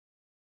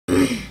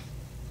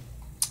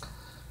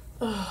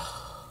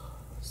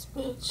This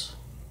bitch.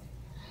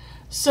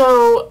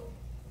 So,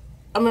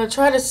 I'm going to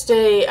try to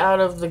stay out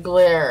of the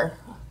glare,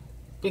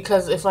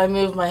 because if I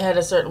move my head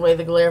a certain way,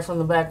 the glare from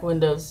the back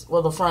windows,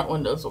 well, the front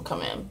windows will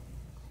come in.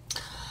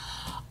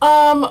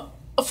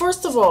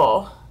 First of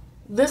all,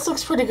 this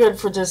looks pretty good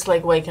for just,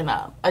 like, waking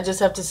up. I just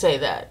have to say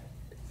that.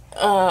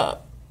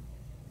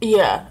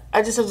 Yeah,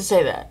 I just have to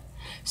say that.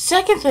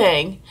 Second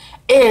thing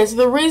is,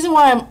 the reason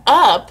why I'm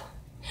up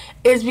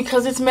is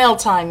because it's mail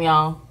time,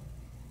 y'all.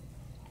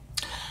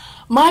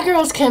 My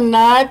girls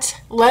cannot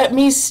let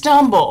me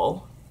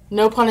stumble,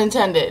 no pun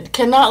intended,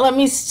 cannot let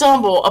me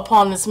stumble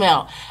upon this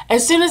mail.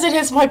 As soon as it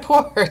hits my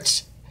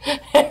porch,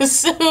 as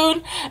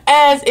soon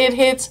as it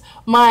hits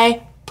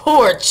my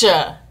porch,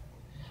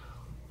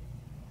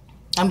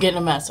 I'm getting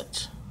a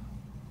message.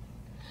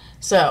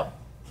 So,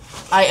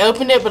 I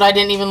opened it, but I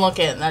didn't even look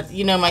in. That,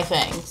 you know my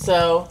thing.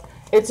 So,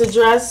 it's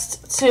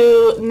addressed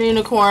to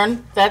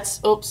Unicorn. That's,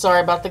 oops,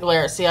 sorry about the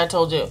glare. See, I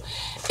told you.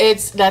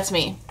 That's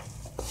me.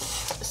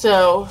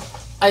 So,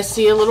 I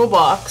see a little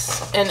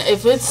box, and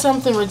if it's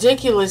something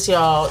ridiculous,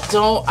 y'all,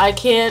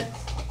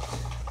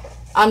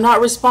 I'm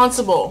not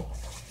responsible,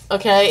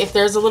 okay? If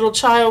there's a little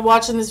child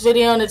watching this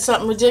video and it's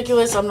something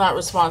ridiculous, I'm not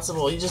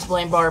responsible. You just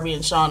blame Barbie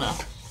and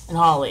Shauna and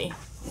Holly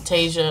and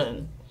Tasia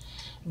and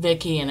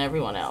Vicky and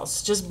everyone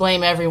else. Just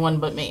blame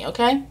everyone but me,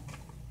 okay?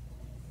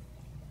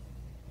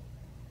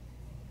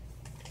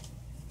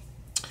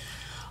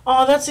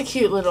 Oh, that's a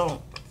cute little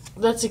note.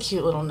 That's a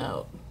cute little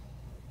note.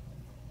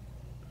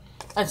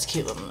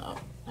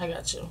 I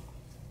got you.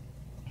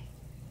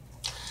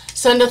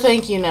 Send a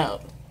thank you note.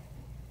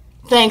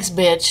 Thanks,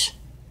 bitch.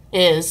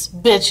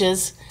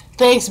 Bitches.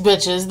 Thanks,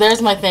 bitches.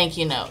 There's my thank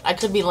you note. I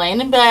could be laying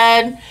in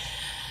bed,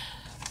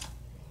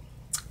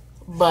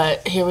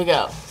 but here we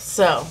go.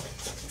 So,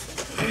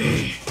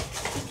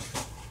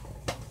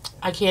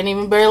 I can't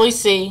even barely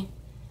see.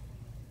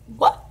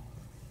 What?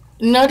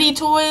 Nutty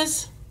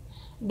toys?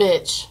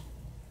 Bitch.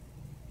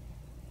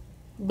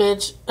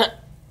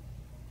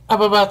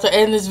 I'm about to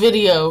end this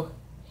video.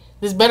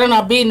 This better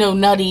not be no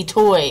nutty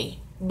toy,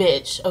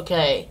 bitch,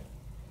 okay?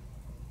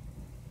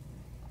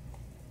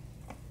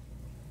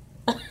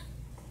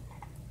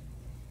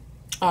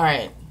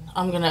 Alright,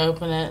 I'm gonna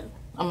open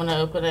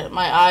it.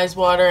 My eye's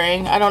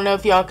watering. I don't know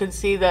if y'all can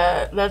see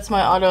that. That's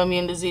my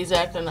autoimmune disease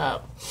acting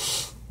up.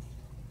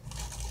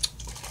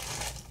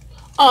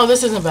 Oh,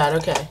 this isn't bad,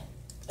 okay.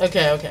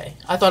 Okay.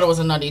 I thought it was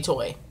a nutty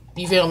toy.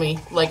 You feel me?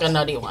 Like a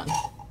nutty one.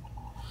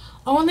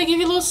 Oh, and they give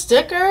you a little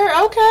sticker?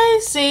 Okay,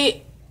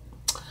 see,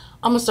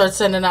 I'm going to start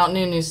sending out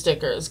new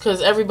stickers,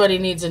 because everybody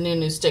needs a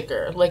new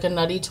sticker, like a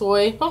nutty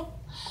toy. Oh.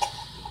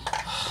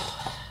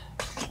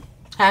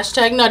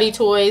 Hashtag nutty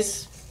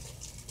toys.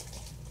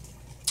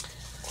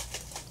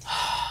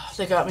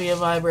 They got me a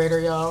vibrator,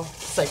 y'all.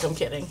 It's like, I'm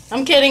kidding.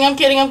 I'm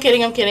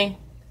kidding.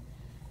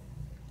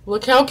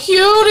 Look how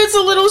cute. It's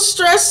a little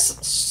stress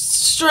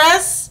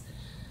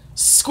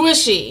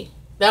squishy.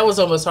 That was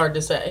almost hard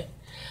to say.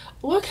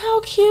 Look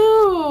how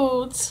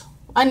cute.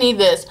 I need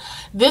this.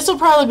 This will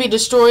probably be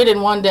destroyed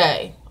in one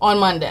day, on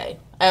Monday,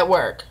 at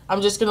work.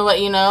 I'm just going to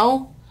let you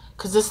know,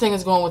 because this thing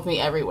is going with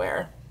me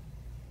everywhere.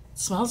 It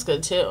smells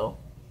good, too.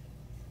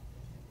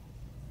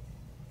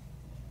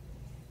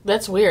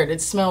 That's weird.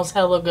 It smells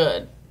hella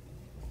good.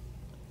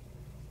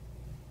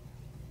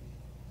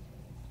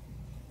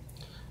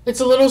 It's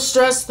a little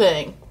stress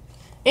thing.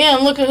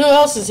 And look at who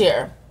else is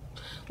here.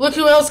 Look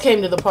who else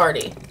came to the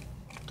party.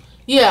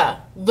 Yeah,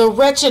 the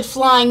wretched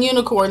flying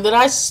unicorn that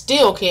I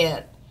still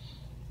can't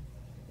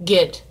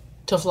get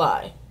to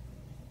fly.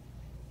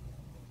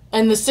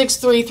 And the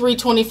 6'3",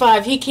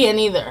 325, he can't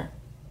either.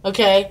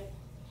 Okay?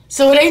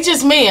 So it ain't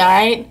just me,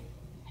 alright?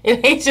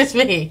 It ain't just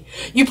me.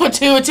 You put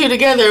 2 and 2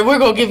 together and we're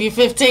going to give you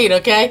 15,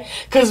 okay?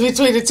 Because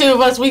between the two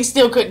of us, we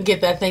still couldn't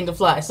get that thing to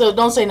fly. So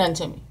don't say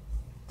nothing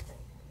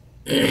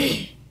to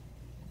me.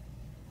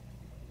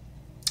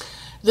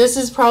 This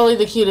is probably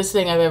the cutest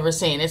thing I've ever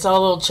seen. It's all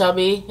a little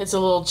chubby. It's a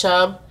little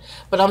chub.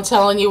 But I'm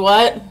telling you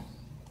what.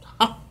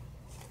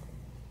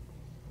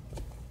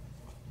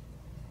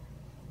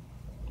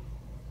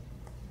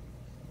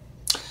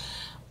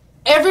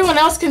 Everyone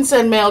else can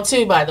send mail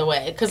too, by the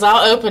way. Because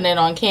I'll open it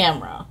on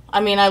camera. I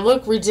mean, I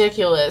look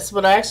ridiculous.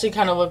 But I actually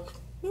kind of look...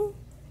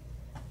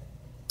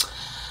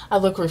 I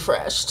look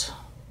refreshed.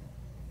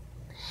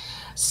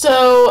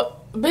 So,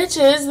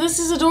 bitches, this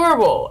is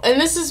adorable. And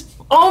this is...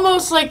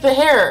 almost like the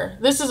hair.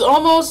 This is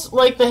almost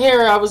like the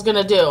hair I was going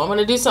to do. I'm going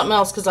to do something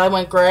else because I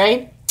went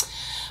gray.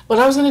 But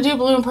I was going to do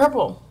blue and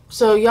purple.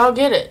 So y'all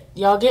get it.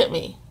 Y'all get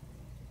me.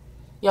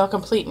 Y'all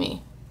complete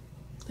me.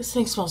 This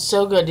thing smells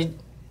so good. It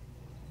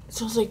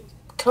smells like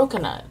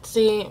coconut.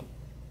 See?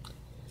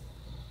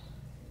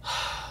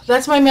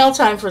 That's my mail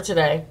time for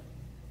today.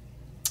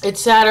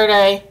 It's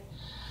Saturday.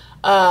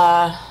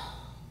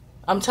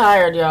 I'm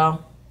tired,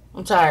 y'all.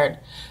 I'm tired.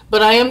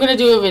 But I am going to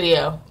do a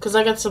video because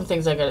I got some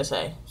things I got to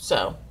say.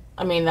 So,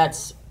 I mean,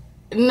 that's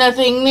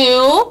nothing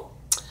new.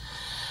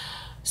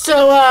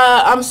 So,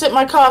 I'm sipping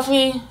my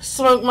coffee,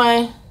 smoke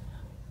my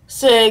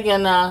cig,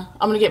 and I'm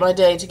going to get my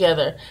day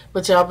together.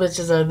 But y'all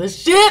bitches are the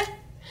shit.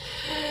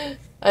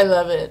 I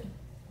love it.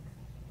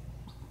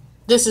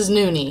 This is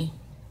Noonie.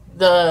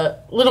 The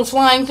little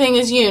flying thing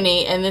is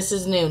Uni, and this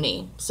is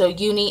Noonie. So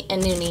Uni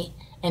and Noonie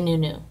and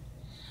Nunu.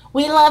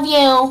 We love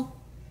you.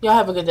 Y'all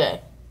have a good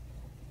day.